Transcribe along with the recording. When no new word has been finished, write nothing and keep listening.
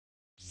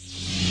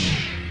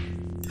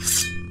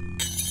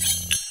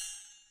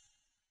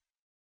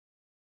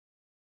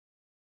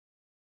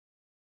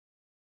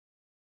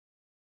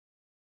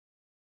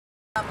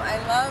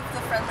love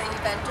the friendly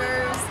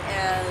vendors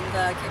and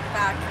the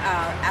kickback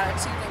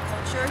attitude and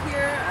culture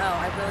here.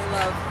 I really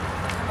love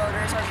the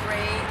promoters are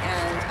great,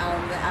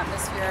 and the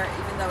atmosphere,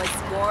 even though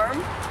it's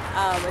warm,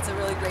 it's a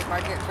really great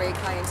market, great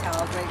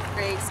clientele,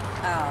 great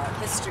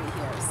history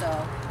here. So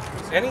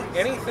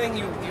anything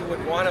you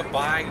would want to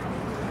buy,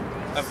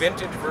 a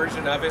vintage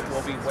version of it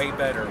will be way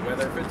better,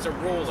 whether if it's a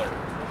ruler,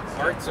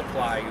 art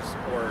supplies,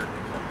 or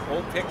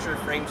old picture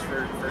frames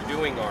for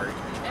doing art.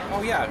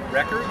 Oh yeah,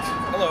 records?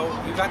 Hello,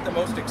 you got the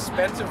most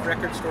expensive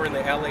record store in the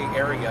LA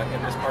area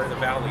in this part of the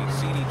valley,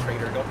 CD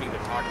Trader. Don't mean to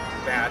talk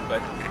bad,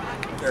 but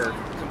they're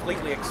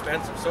completely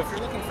expensive. So if you're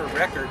looking for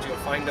records, you'll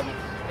find them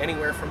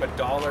anywhere from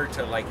 $1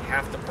 to like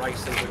half the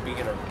price they would be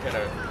in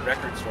a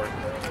record store.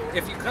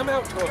 If you come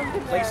out to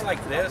a place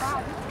like this,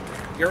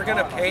 you're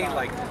gonna pay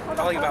like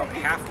probably about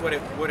half what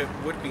it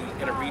would be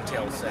in a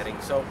retail setting.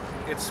 So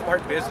it's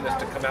smart business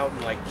to come out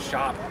and like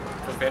shop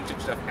for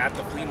vintage stuff at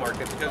the flea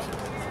market, because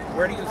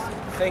where do you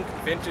think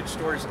vintage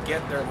stores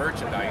get their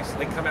merchandise?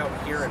 They come out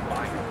here and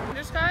buy it. I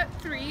just got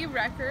 3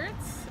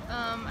 records.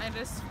 I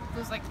just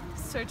was like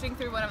searching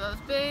through one of those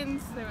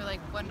bins. They were like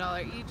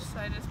 $1 each, so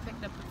I just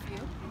picked up a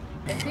few.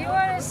 If you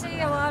want to see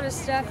a lot of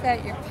stuff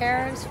that your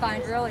parents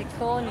find really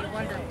cool and you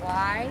wonder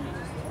why,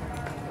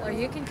 well,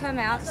 you can come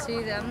out and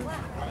see them.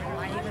 You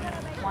might even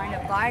wind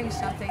up buying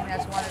something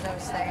that's one of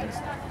those things,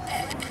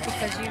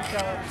 because you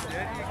go,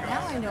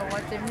 now I know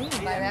what they mean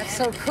by that.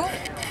 So cool.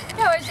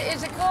 No,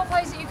 it's a cool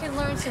place that you can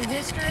learn some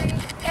history,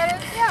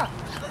 and yeah,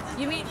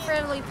 you meet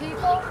friendly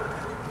people,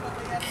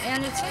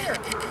 and it's here.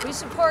 We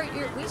support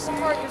your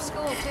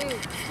school too.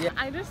 Yeah.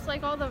 I just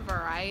like all the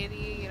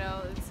variety. You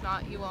know, it's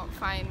not, you won't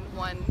find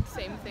one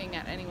same thing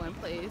at any one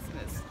place,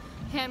 and it's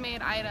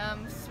handmade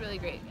items. It's really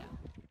great. Yeah.